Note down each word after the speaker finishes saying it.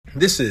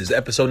This is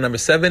episode number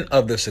 7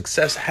 of the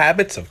Success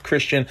Habits of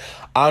Christian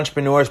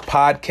Entrepreneurs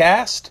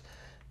podcast.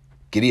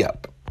 Giddy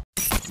up.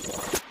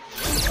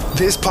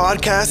 This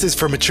podcast is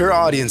for mature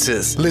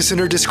audiences.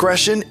 Listener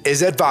discretion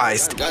is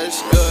advised.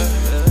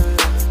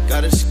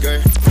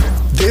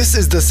 This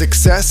is the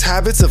Success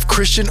Habits of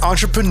Christian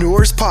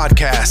Entrepreneurs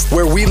podcast,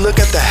 where we look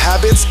at the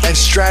habits and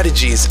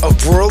strategies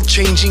of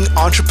world-changing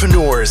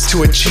entrepreneurs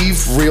to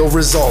achieve real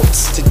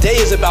results. Today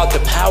is about the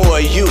power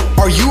of you.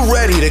 Are you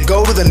ready to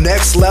go to the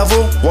next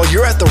level? Well,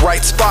 you're at the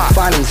right spot.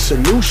 Finding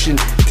solution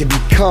to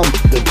become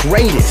the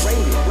greatest.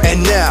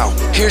 And now,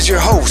 here's your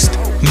host,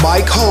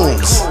 Mike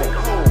Holmes.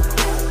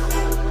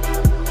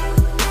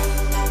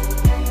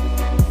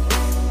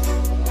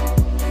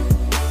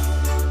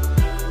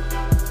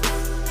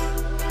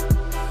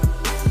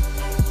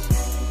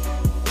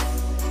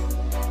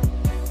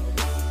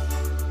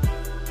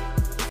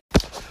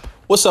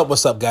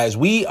 What's up, guys?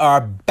 We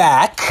are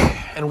back,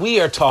 and we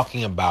are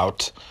talking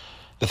about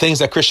the things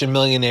that Christian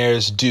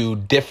millionaires do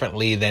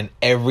differently than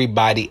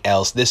everybody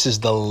else. This is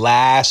the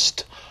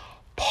last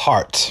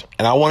part,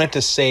 and I wanted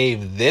to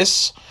save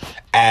this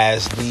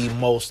as the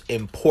most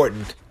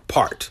important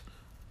part,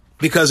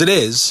 because it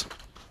is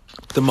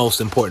the most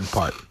important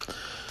part.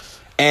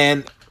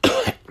 And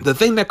the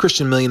thing that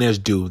Christian millionaires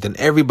do than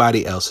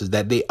everybody else is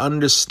that they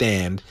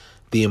understand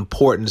the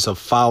importance of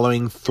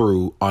following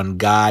through on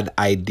God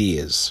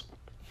ideas.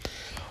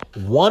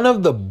 One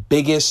of the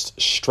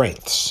biggest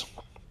strengths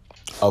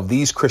of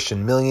these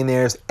Christian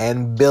millionaires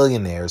and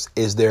billionaires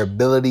is their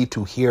ability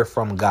to hear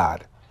from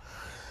God.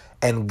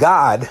 And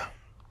God,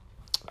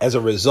 as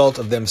a result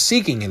of them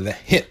seeking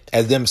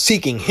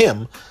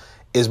Him,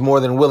 is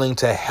more than willing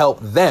to help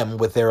them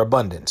with their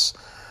abundance.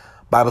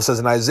 Bible says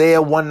in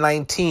Isaiah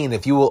 1:19,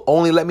 if you will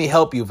only let me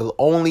help you, if you'll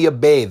only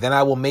obey, then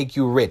I will make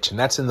you rich. And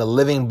that's in the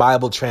Living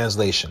Bible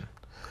translation.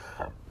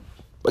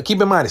 But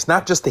keep in mind, it's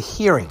not just the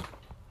hearing.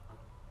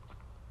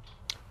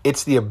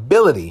 It's the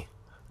ability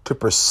to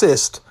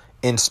persist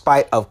in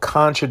spite of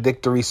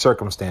contradictory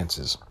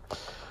circumstances.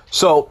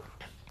 So,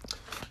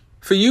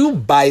 for you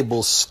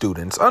Bible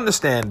students,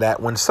 understand that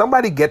when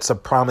somebody gets a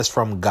promise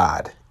from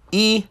God,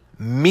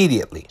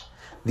 immediately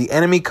the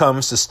enemy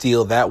comes to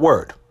steal that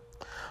word.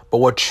 But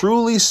what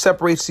truly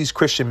separates these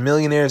Christian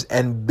millionaires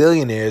and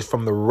billionaires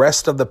from the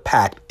rest of the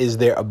pack is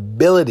their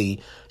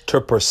ability to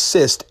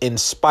persist in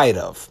spite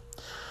of.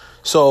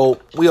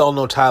 So, we all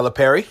know Tyler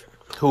Perry,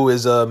 who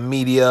is a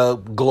media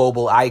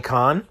global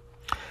icon.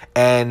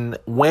 And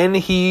when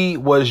he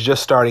was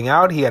just starting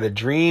out, he had a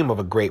dream of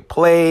a great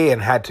play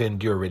and had to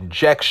endure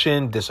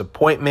rejection,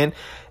 disappointment,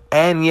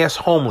 and yes,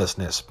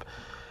 homelessness.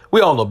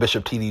 We all know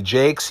Bishop T.D.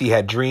 Jakes. He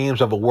had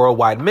dreams of a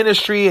worldwide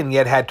ministry and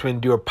yet had to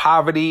endure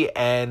poverty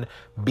and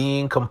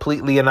being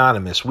completely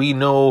anonymous. We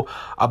know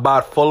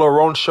about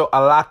Foloronsho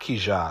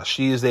Alakija.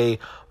 She is a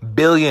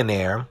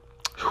billionaire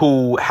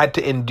who had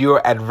to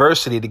endure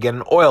adversity to get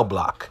an oil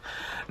block.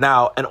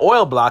 Now, an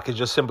oil block is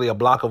just simply a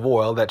block of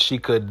oil that she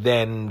could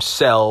then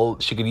sell.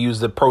 She could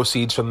use the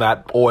proceeds from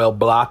that oil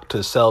block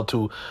to sell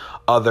to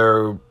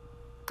other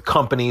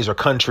companies or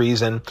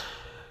countries. And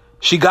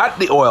she got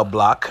the oil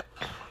block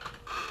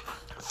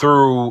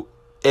through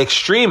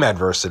extreme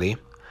adversity.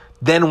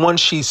 Then once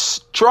she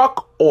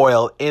struck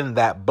oil in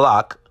that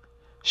block,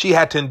 she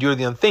had to endure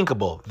the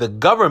unthinkable. The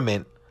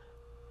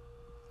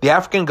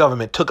African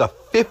government took a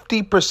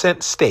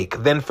 50% stake.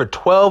 Then for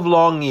 12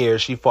 long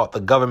years, she fought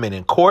the government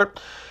in court,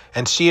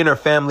 and she and her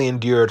family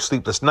endured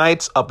sleepless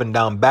nights, up and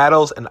down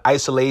battles, and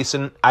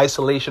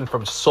isolation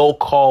from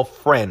so-called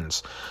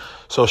friends.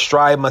 So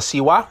Strive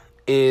Masiyiwa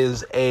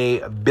is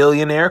a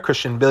billionaire,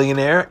 Christian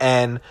billionaire,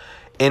 and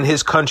in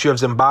his country of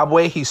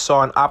Zimbabwe, he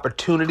saw an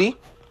opportunity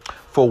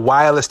for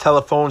wireless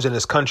telephones in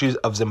his country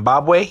of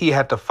Zimbabwe. He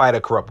had to fight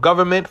a corrupt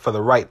government for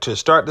the right to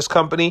start this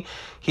company.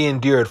 He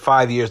endured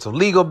 5 years of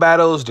legal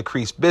battles,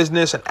 decreased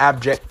business, and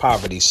abject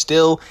poverty.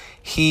 Still,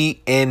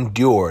 he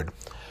endured.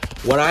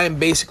 What I am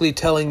basically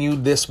telling you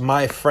this,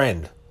 my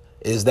friend,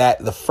 is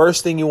that the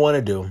first thing you want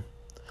to do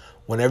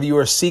whenever you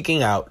are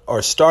seeking out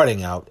or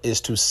starting out is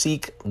to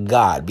seek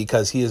God,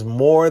 because He is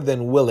more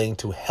than willing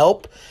to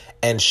help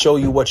and show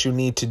you what you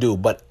need to do.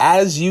 But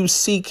as you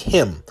seek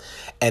Him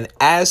and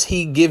as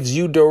He gives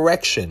you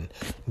direction,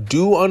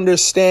 do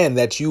understand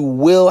that you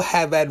will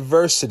have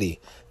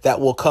adversity that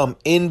will come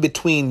in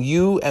between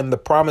you and the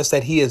promise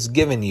that He has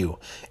given you.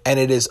 And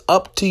it is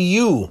up to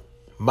you,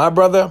 my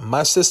brother,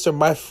 my sister,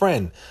 my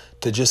friend,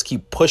 to just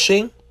keep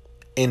pushing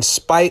in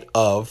spite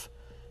of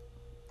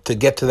to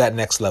get to that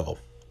next level.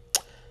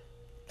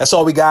 That's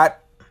all we got.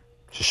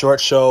 It's a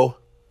short show.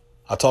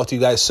 I'll talk to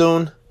you guys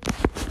soon.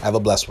 Have a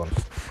blessed one.